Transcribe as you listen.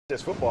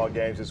There's football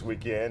games this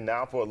weekend.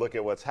 Now for a look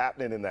at what's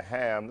happening in the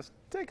Ham. Let's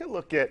take a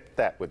look at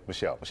that with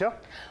Michelle. Michelle?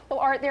 Well,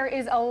 Art, there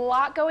is a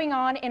lot going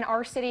on in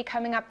our city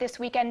coming up this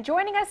weekend.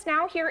 Joining us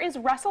now here is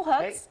Russell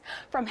Hooks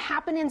from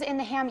Happenins in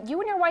the Ham.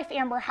 You and your wife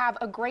Amber have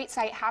a great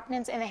site,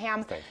 Happenins in the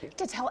Ham,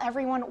 to tell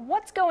everyone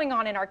what's going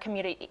on in our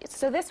communities.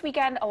 So this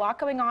weekend, a lot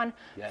going on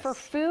for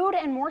food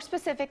and more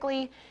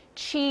specifically,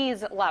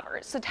 cheese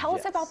lovers. So tell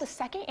us about the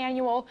second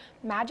annual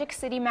Magic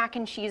City Mac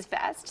and Cheese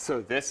Fest.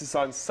 So this is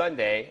on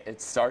Sunday. It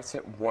starts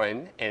at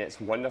 1 and it's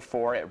 1 to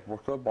 4 at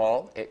Brookwood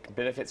Ball. It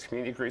benefits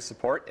community grief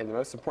support, and the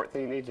most important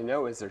thing you need to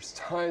know is there's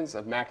tons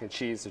of mac and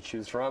cheese to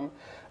choose from.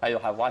 You'll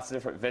have lots of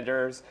different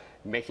vendors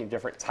making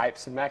different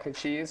types of mac and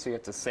cheese, so you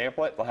have to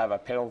sample it. They'll have a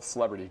panel of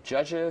celebrity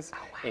judges,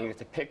 and you get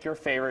to pick your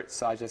favorite.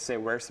 So I just say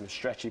wear some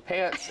stretchy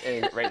pants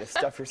and get ready to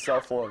stuff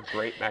yourself full of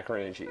great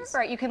macaroni and cheese.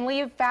 Right, you can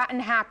leave fat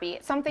and happy.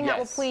 Something that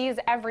will please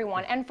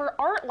everyone. And for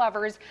art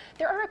lovers,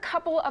 there are a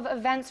couple of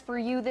events for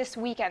you this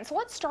weekend. So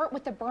let's start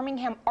with the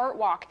Birmingham Art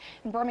Walk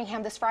in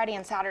Birmingham this Friday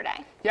and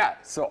Saturday. Yeah,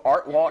 so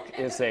Art Walk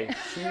is a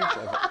huge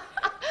event.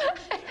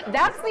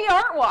 That's the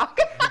Art Walk.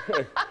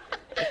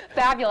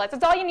 Fabulous.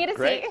 That's all you need to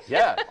see.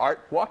 Yeah,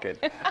 Art Walking.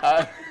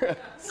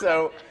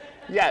 So,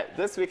 yeah,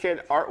 this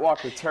weekend Art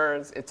Walk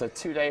returns. It's a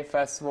 2-day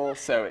festival,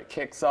 so it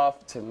kicks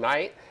off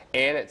tonight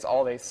and it's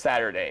all day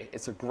Saturday.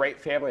 It's a great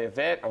family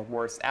event on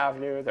Morris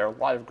Avenue. There are a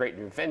lot of great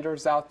new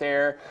vendors out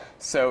there,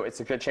 so it's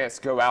a good chance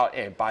to go out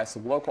and buy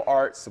some local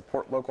art,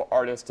 support local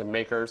artists and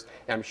makers,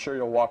 and I'm sure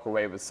you'll walk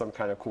away with some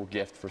kind of cool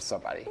gift for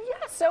somebody.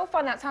 Yeah, so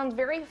fun. That sounds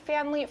very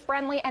family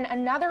friendly. And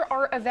another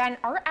art event,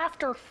 Art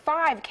After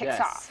 5, kicks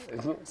off.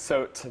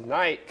 So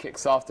tonight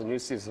kicks off the new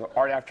season of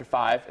Art After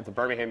 5 at the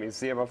Birmingham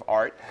Museum of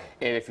Art,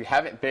 and if you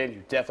haven't been,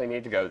 you definitely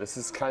need to go. This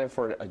is kind of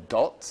for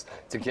adults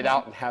to get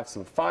out and have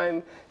some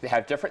fun. They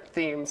have different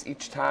themes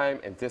each time,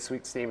 and this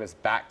week's theme is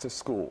back to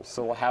school.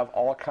 So we'll have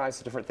all kinds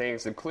of different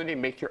things,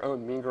 including make your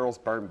own Mean Girls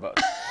burn book.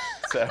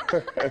 So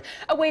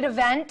a way to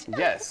vent.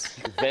 Yes,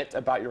 vent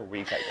about your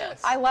week, I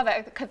guess. I love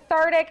it.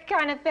 Cathartic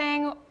kind of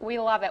thing. We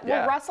love it.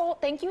 Well, Russell,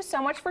 thank you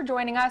so much for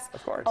joining us.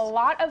 Of course. A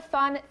lot of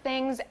fun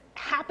things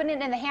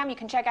happening in the Ham. You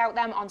can check out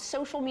them on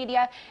social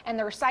media and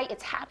their site.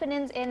 It's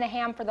Happenins in the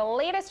Ham for the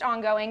latest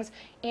ongoings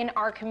in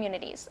our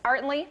communities. Art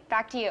and Lee,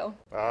 back to you. All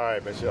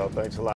right, Michelle, thanks a lot.